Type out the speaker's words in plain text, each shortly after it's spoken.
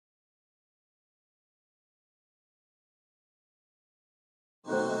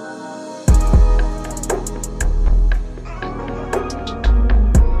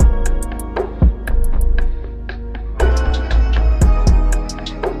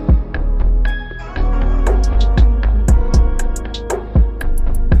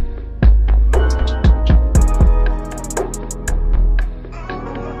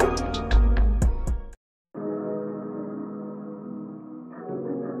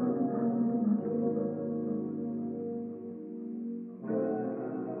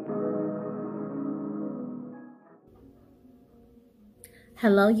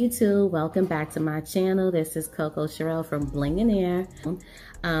Hello YouTube, welcome back to my channel. This is Coco Sherelle from Bling.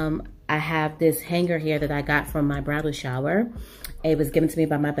 I have this hanger here that I got from my bridal shower. It was given to me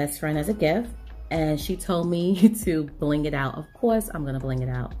by my best friend as a gift, and she told me to bling it out. Of course, I'm gonna bling it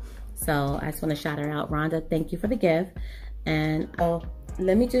out. So I just wanna shout her out. Rhonda, thank you for the gift. And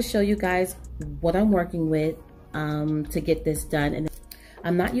let me just show you guys what I'm working with to get this done. And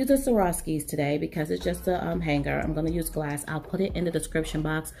I'm not using Swarovskis today because it's just a hanger. I'm gonna use glass. I'll put it in the description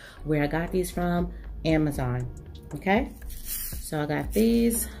box where I got these from, Amazon, okay? So I got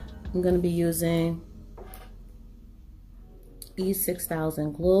these. I'm gonna be using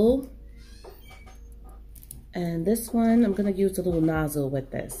E6000 glue. And this one, I'm gonna use a little nozzle with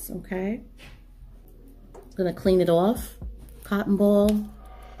this, okay? I'm gonna clean it off, cotton ball,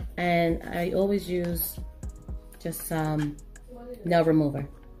 and I always use just some nail remover.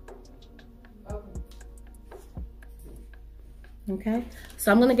 Okay,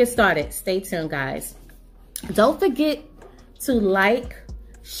 so I'm gonna get started. Stay tuned, guys. Don't forget to like,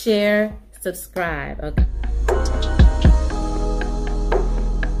 share, subscribe, okay?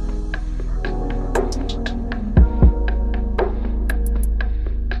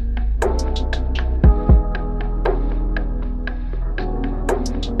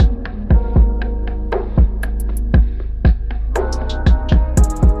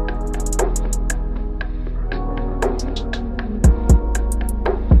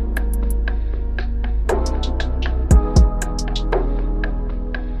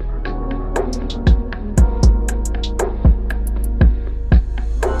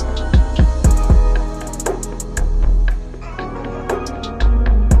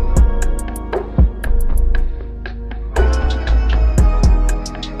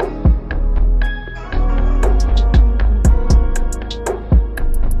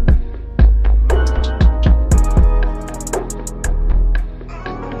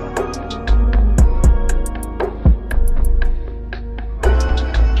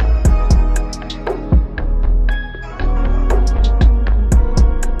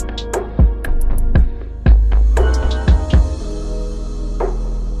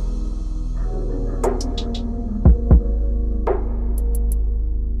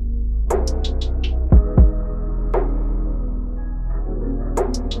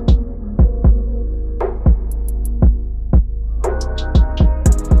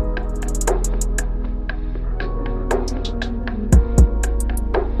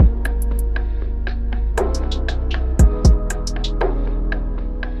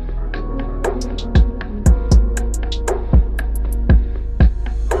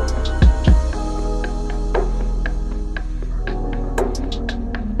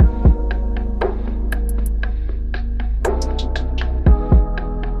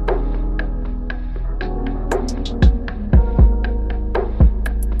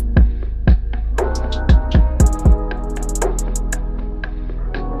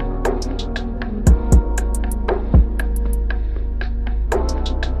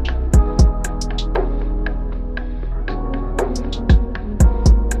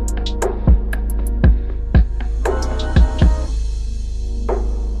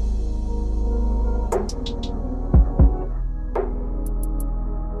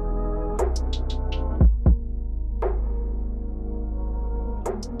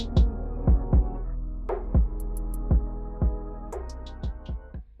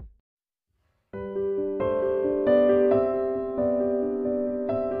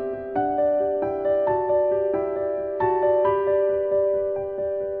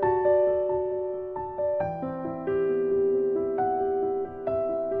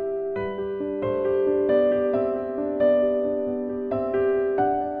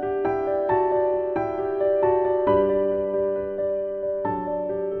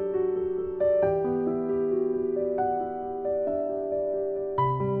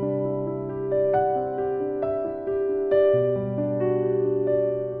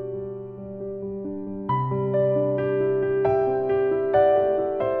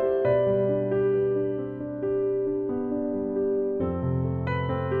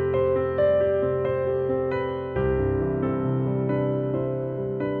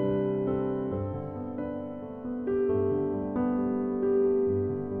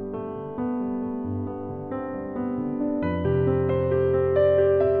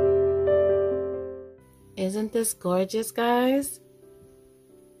 Isn't this gorgeous, guys?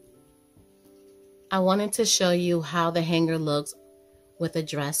 I wanted to show you how the hanger looks with a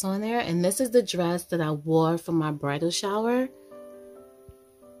dress on there. And this is the dress that I wore for my bridal shower.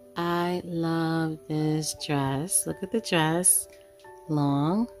 I love this dress. Look at the dress.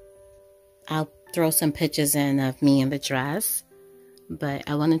 Long. I'll throw some pictures in of me in the dress. but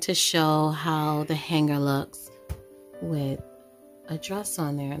I wanted to show how the hanger looks with a dress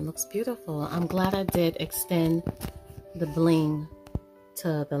on there. It looks beautiful. I'm glad I did extend the bling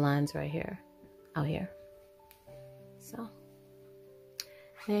to the lines right here, out here. So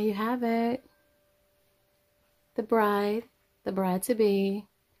there you have it. The bride to be.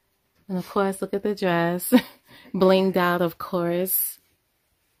 And of course, look at the dress. Blinged out, of course.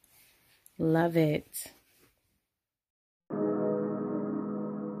 Love it.